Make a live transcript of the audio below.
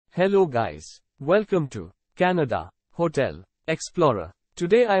Hello guys. Welcome to Canada Hotel Explorer.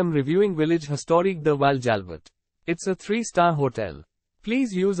 Today I am reviewing Village Historique de Val-Jalbert. It's a 3-star hotel.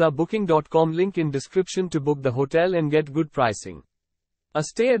 Please use our booking.com link in description to book the hotel and get good pricing. A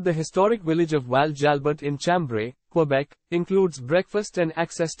stay at the Historic Village of Val-Jalbert in Chambre, Quebec, includes breakfast and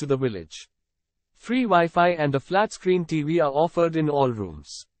access to the village. Free Wi-Fi and a flat-screen TV are offered in all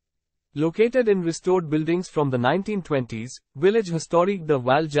rooms. Located in restored buildings from the 1920s, Village Historique de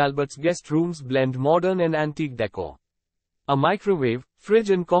Val-Jalbert's guest rooms blend modern and antique decor. A microwave, fridge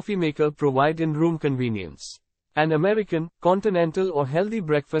and coffee maker provide in-room convenience. An American, continental or healthy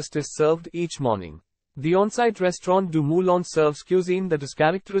breakfast is served each morning. The on-site Restaurant du Moulin serves cuisine that is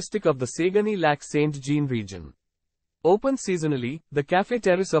characteristic of the Saguenay-Lac-Saint-Jean region. Open seasonally, the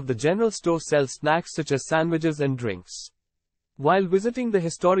Café-Terrace of the general store sells snacks such as sandwiches and drinks. While visiting the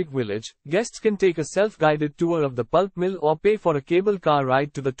historic village, guests can take a self-guided tour of the pulp mill or pay for a cable car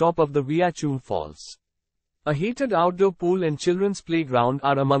ride to the top of the Ouiatchouan Falls. A heated outdoor pool and children's playground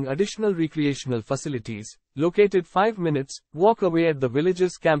are among additional recreational facilities, located 5 minutes walk away at the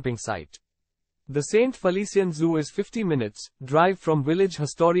village's camping site. The St. Felicien Zoo is 50 minutes drive from Village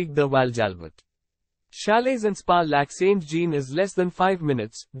Historique de Val-Jalbert. Chalets and Spa Lac-Saint-Jean is less than 5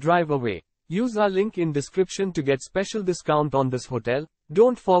 minutes drive away. Use our link in description to get special discount on this hotel.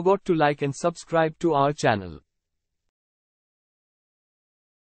 Don't forget to like and subscribe to our channel.